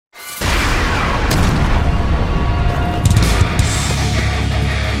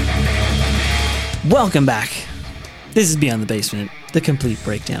Welcome back. This is Beyond the Basement, the complete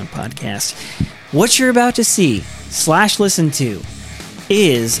breakdown podcast. What you're about to see / listen to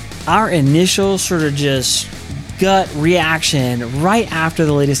is our initial sort of just gut reaction right after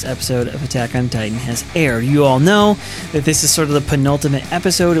the latest episode of Attack on Titan has aired. You all know that this is sort of the penultimate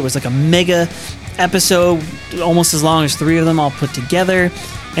episode. It was like a mega episode, almost as long as 3 of them all put together.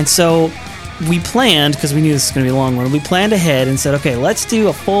 And so we planned, because we knew this was going to be a long one, we planned ahead and said, okay, let's do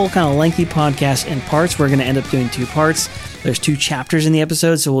a full kind of lengthy podcast in parts. We're going to end up doing 2 parts. There's 2 chapters in the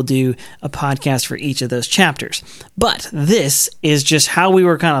episode, so we'll do a podcast for each of those chapters. But this is just how we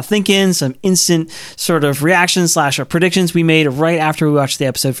were kind of thinking, some instant sort of reactions / predictions we made right after we watched the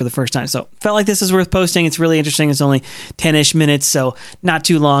episode for the first time. So felt like this is worth posting. It's really interesting. It's only 10-ish minutes, so not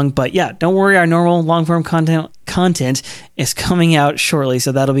too long. But yeah, don't worry, our normal long-form content is coming out shortly,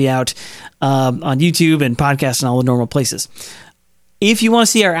 so that'll be out on YouTube and podcasts and all the normal places. If you want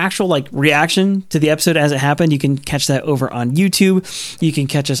to see our actual reaction to the episode as it happened, you can catch that over on YouTube. You can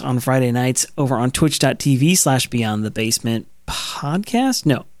catch us on Friday nights over on twitch.tv / Beyond the Basement podcast.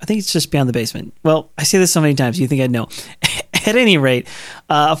 No, I think it's just Beyond the Basement. Well, I say this so many times, you think I'd know. At any rate,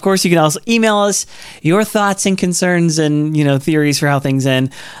 of course, you can also email us your thoughts and concerns and, theories for how things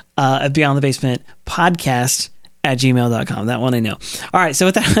end at Beyond the Basement podcast @gmail.com. That one I know. All right, so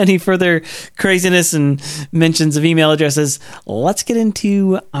without any further craziness and mentions of email addresses, let's get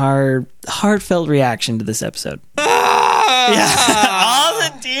into our heartfelt reaction to this episode. Yeah. All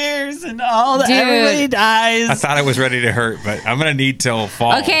the tears and all the everybody dies. I thought it was ready to hurt, but I'm gonna need till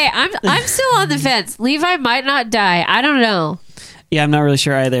fall. Okay, I'm still on the fence. Levi might not die. I don't know. Yeah, I'm not really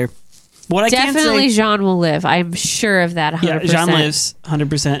sure either. What I Definitely can say, Jean will live. I'm sure of that 100%. Yeah, Jean lives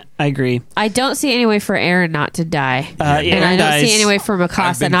 100%. I agree. I don't see any way for Aaron not to die. And I don't see any way for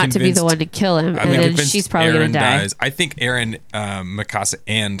Mikasa not to be the one to kill him. And then she's probably going to die. Dies. I think Aaron, Mikasa,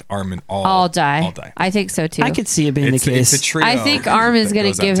 and Armin all die. I think so too. I could see it being the case. It's a trio. I think Armin's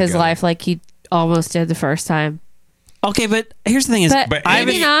going to give his life like he almost did the first time. Okay, but here's the thing: is but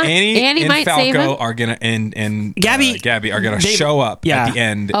Annie and might save him. Falco are gonna and Gabby are gonna show up at the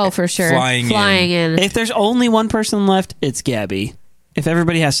end. Oh, for sure, flying in. If there's only one person left, it's Gabby. If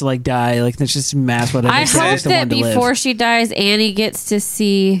everybody has to die, there's just mass whatever. I hope that before she dies, Annie gets to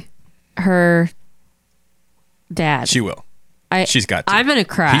see her dad. She will. She's got to. I'm gonna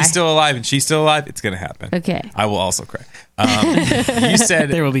cry. He's still alive and she's still alive. It's gonna happen. Okay. I will also cry. You said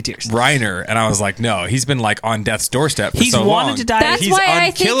there will be tears. Reiner, and I was like, no, he's been on death's doorstep for so long. He's wanted to die. That's why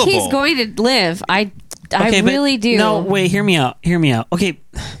I think he's going to live. I really do. No, wait, hear me out. Okay.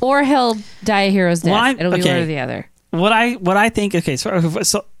 Or he'll die a hero's death. It'll be one or the other. What I think. Okay,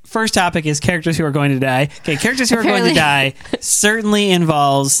 so first topic is characters who are going to die. Okay, characters who are going to die certainly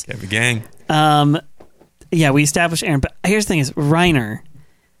involves the gang. Yeah, we established Aaron, but here's the thing: is Reiner.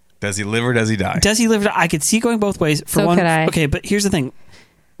 Does he live or does he die? Does he live? I could see going both ways. Could I. Okay, but here's the thing: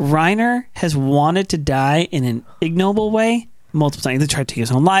 Reiner has wanted to die in an ignoble way multiple times. He tried to take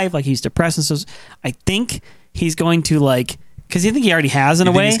his own life, he's depressed, and so I think he's going to because I think he already has in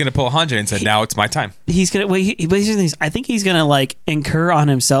a way. He's going to pull 100 and say, "Now it's my time." He's going to. I think he's going to incur on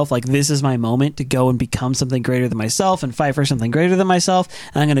himself this is my moment to go and become something greater than myself and fight for something greater than myself.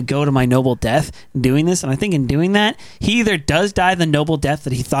 And I'm going to go to my noble death doing this. And I think in doing that, he either does die the noble death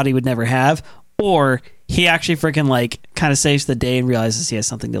that he thought he would never have, or he actually freaking kind of saves the day and realizes he has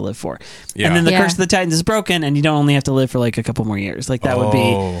something to live for. Yeah. And then the curse of the Titans is broken, and you don't only have to live for a couple more years. That would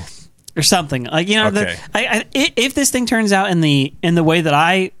be. Or something okay. If this thing turns out in the way that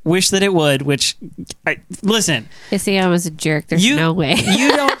I wish that it would, which listen, you see, I was a jerk. There's no way. You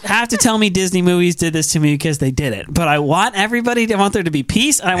don't have to tell me Disney movies did this to me because they did it. But I want everybody to want there to be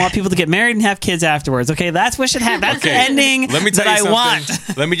peace, and I want people to get married and have kids afterwards. Okay, that's what should happen. That's the ending that I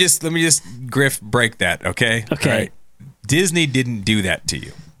want. Let me just break that. Okay. Right. Disney didn't do that to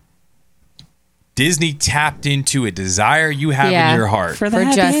you. Disney tapped into a desire you have in your heart for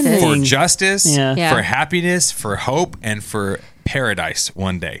justice, for happiness, for hope, and for paradise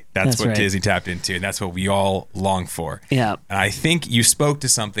one day. That's what right. Disney tapped into, and that's what we all long for. Yeah. And I think you spoke to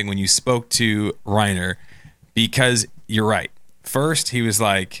something when you spoke to Reiner, because you're right. First, he was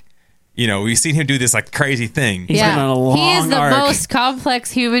we've seen him do this crazy thing. He's been on a long he is the arc. most complex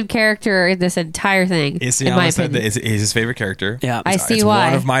human character in this entire thing. He's his favorite character. Yeah, I see it's why.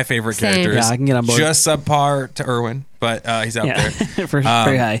 One of my favorite characters. Yeah, I can get on board. Just subpar to Erwin, but he's out there. Very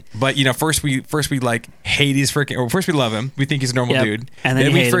high. But first we hate his freaking. Or first we love him. We think he's a normal dude, and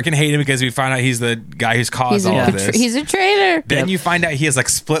then we freaking hate him because we find out he's the guy who's caused all of this. He's a traitor. Then you find out he has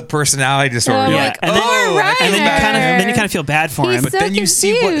split personality disorder. You're and then you kind of feel bad for him. But then you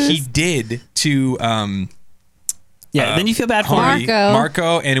see what he did to Yeah, then you feel bad for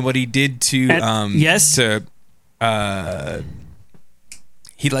Marco and what he did to yes. to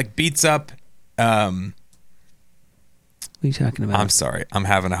he like beats up what are you talking about? I'm sorry. I'm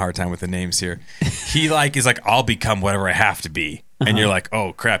having a hard time with the names here. He like is like, I'll become whatever I have to be. And you're like,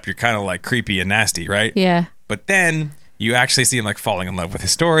 oh crap, you're kind of like creepy and nasty, right? Yeah. But then you actually see him like falling in love with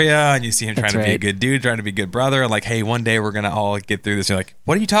Historia, and you see him trying to be a good dude, trying to be a good brother, and like, hey, one day we're gonna all get through this. You're like,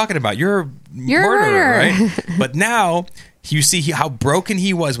 what are you talking about? You're a murderer, right? But now you see how broken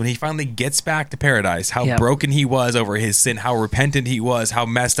he was when he finally gets back to paradise, how broken he was over his sin, how repentant he was, how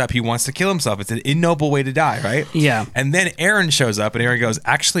messed up he wants to kill himself. It's an ignoble way to die, right? Yeah. And then Aaron shows up, and Aaron goes,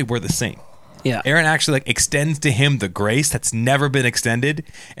 actually, we're the same. Yeah. Aaron actually like extends to him the grace that's never been extended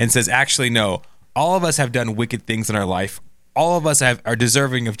and says, actually, no, all of us have done wicked things in our life. All of us are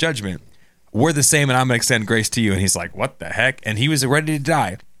deserving of judgment. We're the same, and I'm going to extend grace to you. And he's like, what the heck? And he was ready to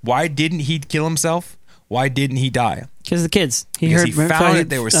die. Why didn't he kill himself? Why didn't he die? Because the kids. He found that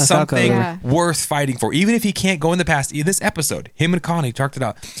there was something worth fighting for. Even if he can't go in the past, in this episode, him and Connie talked it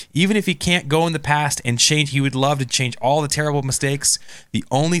out. Even if he can't go in the past and change, he would love to change all the terrible mistakes. The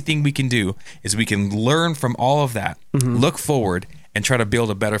only thing we can do is we can learn from all of that, look forward, and try to build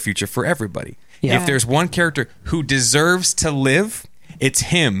a better future for everybody. Yeah. If there's one character who deserves to live, it's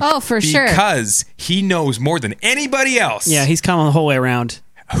him. Oh, for sure. Because he knows more than anybody else. Yeah, he's come the whole way around.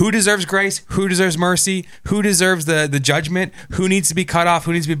 Who deserves grace? Who deserves mercy? Who deserves the judgment? Who needs to be cut off?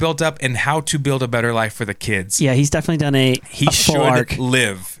 Who needs to be built up? And how to build a better life for the kids. Yeah, he's definitely done a full arc.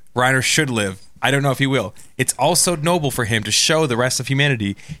 Live. Reiner should live. I don't know if he will. It's also noble for him to show the rest of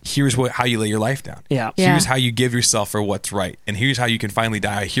humanity, here's how you lay your life down. Yeah. Here's how you give yourself for what's right. And here's how you can finally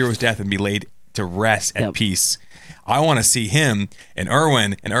die a hero's death and be laid to rest at peace. I want to see him and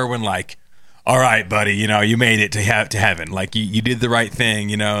Erwin like, all right, buddy, you made it to heaven. Like you did the right thing,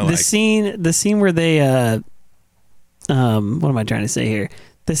 The scene where they what am I trying to say here?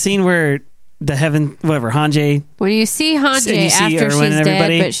 The scene where the heaven, whatever, Hanji. When you see Hanji after she's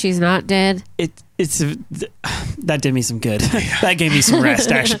dead, but she's not dead. That did me some good. That gave me some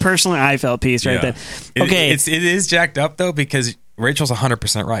rest. Actually, personally, I felt peace right then. Okay, it is jacked up though because Rachel's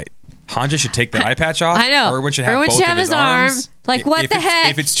 100% right. Hanji should take the eye patch off. I know. Erwin should have both of his arms. Like, what the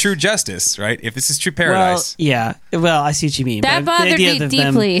heck? If it's true justice, right? If this is true paradise. Well, yeah. Well, I see what you mean. That bothered me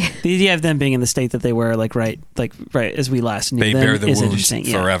deeply. The idea of them being in the state that they were, right as we last knew they them, bear the is wounds interesting.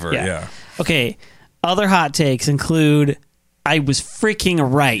 forever. Yeah. Okay. Other hot takes include, I was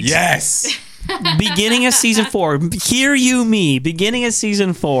freaking right. Yes. Beginning of season 4, hear you me. Beginning of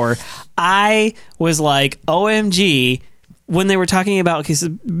season 4, I was like, OMG. When they were talking about, because the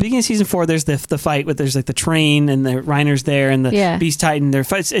beginning of season 4, there's the fight with there's like the train and the Reiner's there and the Beast Titan. Their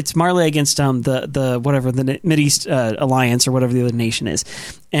fights. It's Marley against the whatever the Mideast Alliance or whatever the other nation is.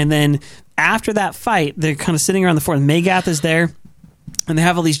 And then after that fight, they're kind of sitting around the fort. And Magath is there, and they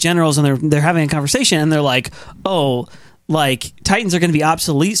have all these generals, and they're having a conversation, and they're like, oh, like Titans are going to be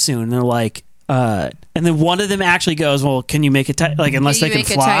obsolete soon. And they're like. And then one of them actually goes, well, can you make it unless they can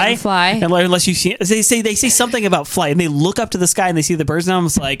fly? And unless you see, they say something about flight, and they look up to the sky and they see the birds, and I'm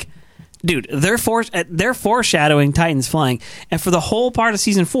just like, dude, they're foreshadowing Titans flying. And for the whole part of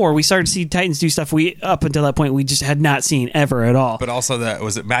season 4, we started to see Titans do stuff up until that point we just had not seen ever at all. But also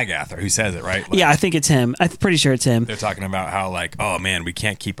was it Magath who says it, right? Like, yeah, I think it's him. I'm pretty sure it's him. They're talking about how like, oh man, we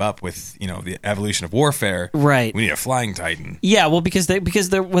can't keep up with the evolution of warfare. Right. We need a flying Titan. Yeah, well, because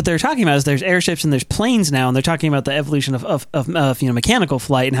what they're talking about is there's airships and there's planes now, and they're talking about the evolution of mechanical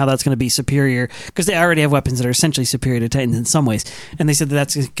flight and how that's going to be superior because they already have weapons that are essentially superior to Titans in some ways, and they said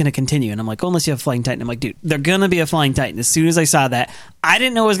that's going to continue. And I'm like, unless you have a flying Titan. I'm like, dude, they're going to be a flying Titan. As soon as I saw that, I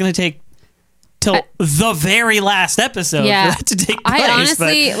didn't know it was going to take till the very last episode for that to take place. I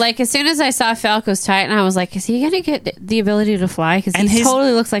honestly, as soon as I saw Falco's Titan, I was like, is he going to get the ability to fly? Because he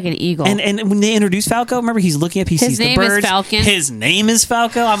totally looks like an eagle. And when they introduced Falco, remember, he's looking up, he sees the birds. His name is Falcon. His name is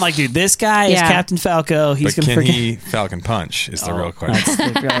Falco. I'm like, dude, this guy is Captain Falco. He's going to freaking... he Falcon punch is the real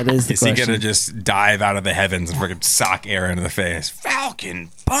question. That is the question. He going to just dive out of the heavens and freaking sock Aaron in the face?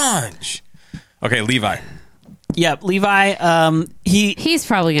 Falcon punch. Okay, Levi. Yep, Levi. He's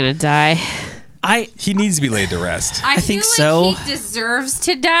probably going to die. He needs to be laid to rest. I think feel so. Like he deserves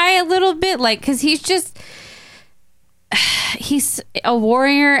to die a little bit, because he's a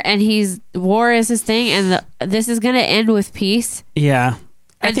warrior, and war is his thing, and this is going to end with peace. Yeah.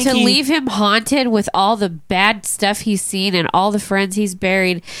 And to leave him haunted with all the bad stuff he's seen and all the friends he's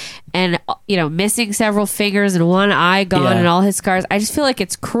buried, and missing several fingers and one eye gone and all his scars, I just feel like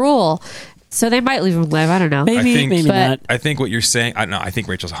it's cruel. So they might leave him live. I don't know. Maybe not. I think what you're saying, I think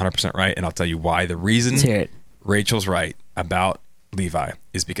Rachel's 100% right, and I'll tell you why. The reason Rachel's right about Levi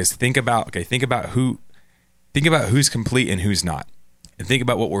is because think about who think about who's complete and who's not. And think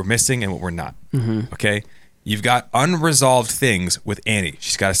about what we're missing and what we're not. Mm-hmm. Okay? You've got unresolved things with Annie.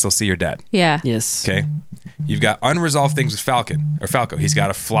 She's got to still see her dad. Yeah. Yes. Okay? You've got unresolved things with Falco. He's got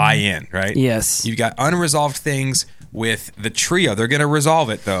to fly in, right? Yes. You've got unresolved things with the trio. They're going to resolve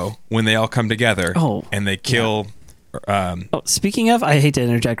it, though, when they all come together and they kill... speaking of, I hate to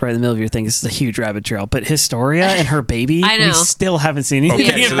interject right in the middle of your thing. This is a huge rabbit trail, but Historia and her baby, I know. we still haven't seen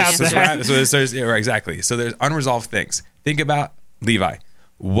anything about that. Exactly. So there's unresolved things. Think about Levi.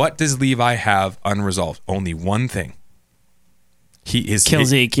 What does Levi have unresolved? Only one thing. Kill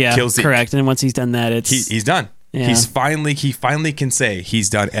Zeke. Kill Zeke. Correct. And once he's done that, he's done. Yeah. He finally can say he's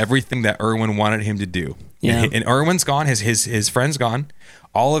done everything that Erwin wanted him to do. Yeah. And Erwin's gone. His friend's gone.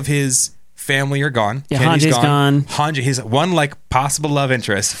 All of his family are gone. Yeah, Hanji's gone. Hanji, his one possible love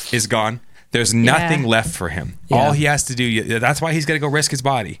interest is gone. There's nothing left for him. Yeah. All he has to do, that's why he's got to go risk his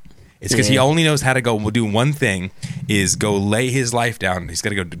body. It's because he only knows how to go do one thing, is go lay his life down. He's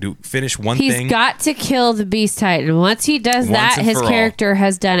got to go finish one thing. He's got to kill the Beast Titan. Once he does that, his character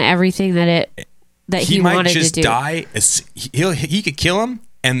has done everything that he wanted to do. He might just die. He could kill him.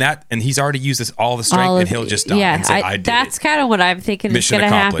 And he's already used all the strength, and he'll just die. Yeah, and say, I did that's kind of what I'm thinking is going to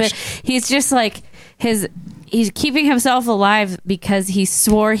happen. He's just like he's keeping himself alive because he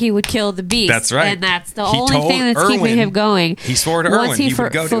swore he would kill the beast. That's right, and that's the only thing that's keeping him going. He swore to Erwin once he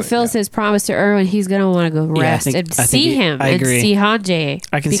would go fulfills his promise to Erwin, he's going to want to go rest and see him and see Hanji.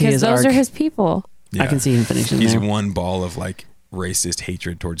 I can see because those are his people. Yeah. I can see him finishing. He's there. one ball of racist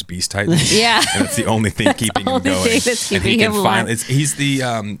hatred towards Beast Titans. Yeah, and it's the only thing keeping him going. He's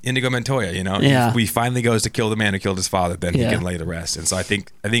the Indigo Montoya, you know. Yeah. If he finally goes to kill the man who killed his father, then he can lay to rest. And so I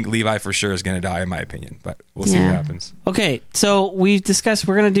think Levi for sure is going to die, in my opinion. But we'll see what happens. Okay, so we've discussed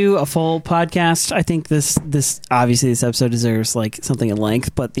we're going to do a full podcast. I think this obviously this episode deserves something in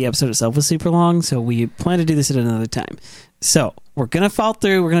length, but the episode itself was super long, so we plan to do this at another time. So we're going to follow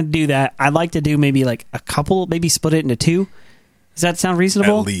through. We're going to do that. I'd like to do maybe a couple, maybe split it into 2. Does that sound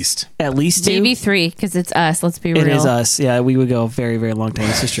reasonable? At least 2? Maybe 3, because it's us. Let's be real. It is us. Yeah, we would go a very, very long time.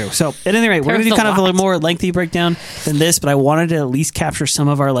 This is true. So, at any rate, we're going to do kind of a little more lengthy breakdown than this, but I wanted to at least capture some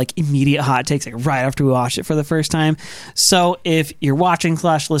of our immediate hot takes right after we watched it for the first time. So, if you're watching /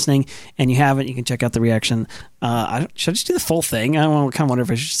 listening and you haven't, you can check out the reaction. Should I just do the full thing? I kind of wonder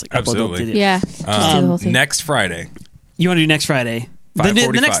if I should just absolutely. Yeah. Just do the whole thing. Next Friday. You want to do next Friday?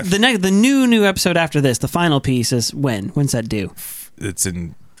 5:45. The new episode after this, the final piece is when? When's that due? It's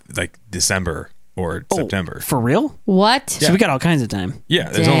in December or September. For real? What? So we got all kinds of time. Yeah,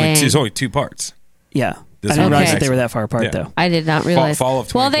 there's only 2 parts. Yeah. I didn't realize that they were that far apart, though. I did not realize. Fall of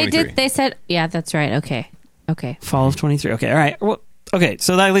 2023. They said, yeah, that's right. Okay. Fall of 23. Okay, all right. Well, okay,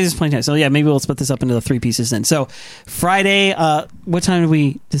 so that leaves us plenty of time. So yeah, maybe we'll split this up into the 3 pieces then. So Friday, what time did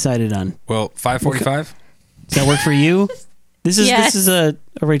we decided on? Well, 5:45. Does that work for you? This is a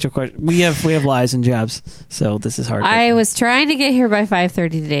Rachel question. We have lives and jobs, so this is hard. I was trying to get here by 5:30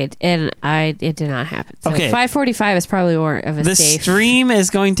 today, and it did not happen. So 5:45 is probably more of a safe. The stream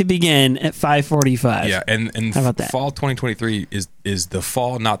is going to begin at 5:45. Yeah, and how about that? Fall 2023 is the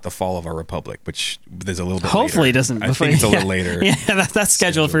fall, not the fall of our republic, which there's a little bit. Hopefully, later. it doesn't. I think it's a little later. Yeah, that's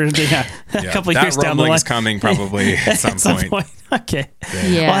scheduled for a couple of years down the line. That coming probably at some point. Okay.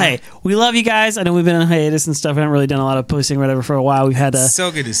 Yeah. Well, hey, we love you guys. I know we've been on hiatus and stuff. We haven't really done a lot of posting or whatever for a while. We've had so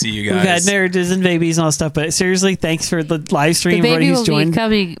good to see you guys. We've had marriages and babies and all that stuff. But seriously, thanks for the live stream. The baby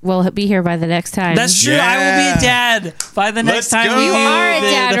will be here by the next time. That's true. Yeah. I will be a dad by the next time. You are a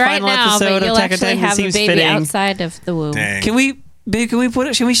dad right now, but you'll actually have a baby fitting. outside of the womb. Dang. Can we put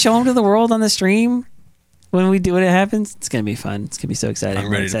it? Should we show him to the world on the stream? When it happens, it's gonna be fun. It's gonna be so exciting. I'm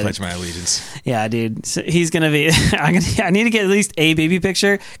ready to pledge my allegiance. Yeah, dude. So he's gonna be. I need to get at least a baby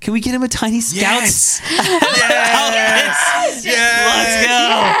picture. Can we get him a tiny Scouts? Yes. Let's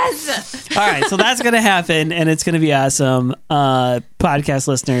go. All right, so that's gonna happen, and it's gonna be awesome. Podcast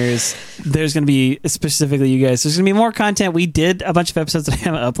listeners, there's gonna be specifically you guys. There's gonna be more content. We did a bunch of episodes that I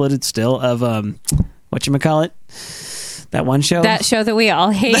haven't uploaded still of whatchamacallit? That one show? That show that we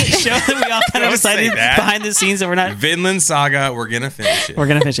all hate. That show that we all kind of decided behind the scenes that we're not. Vinland Saga, we're going to finish it. We're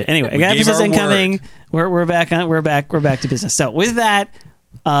going to finish it. Anyway, episodes incoming. We're back to business. So with that,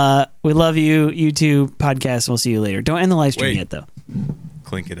 we love you, YouTube podcast, and we'll see you later. Don't end the live stream yet, though.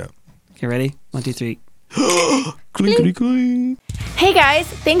 Clink it up. Okay, ready? 1, 2, 3. Clink, clink. Hey guys,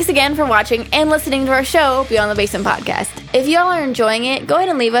 thanks again for watching and listening to our show, Beyond the Basement Podcast. If y'all are enjoying it, go ahead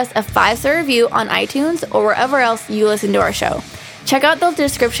and leave us a 5-star review on iTunes or wherever else you listen to our show. Check out the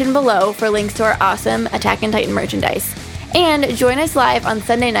description below for links to our awesome Attack on Titan merchandise. And join us live on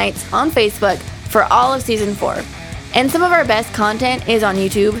Sunday nights on Facebook for all of Season 4. And some of our best content is on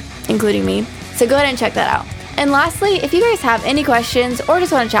YouTube, including me, so go ahead and check that out. And lastly, if you guys have any questions or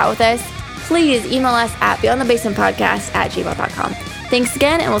just want to chat with us, please email us at beyondthebasementpodcast@gmail.com. Thanks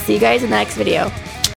again, and we'll see you guys in the next video.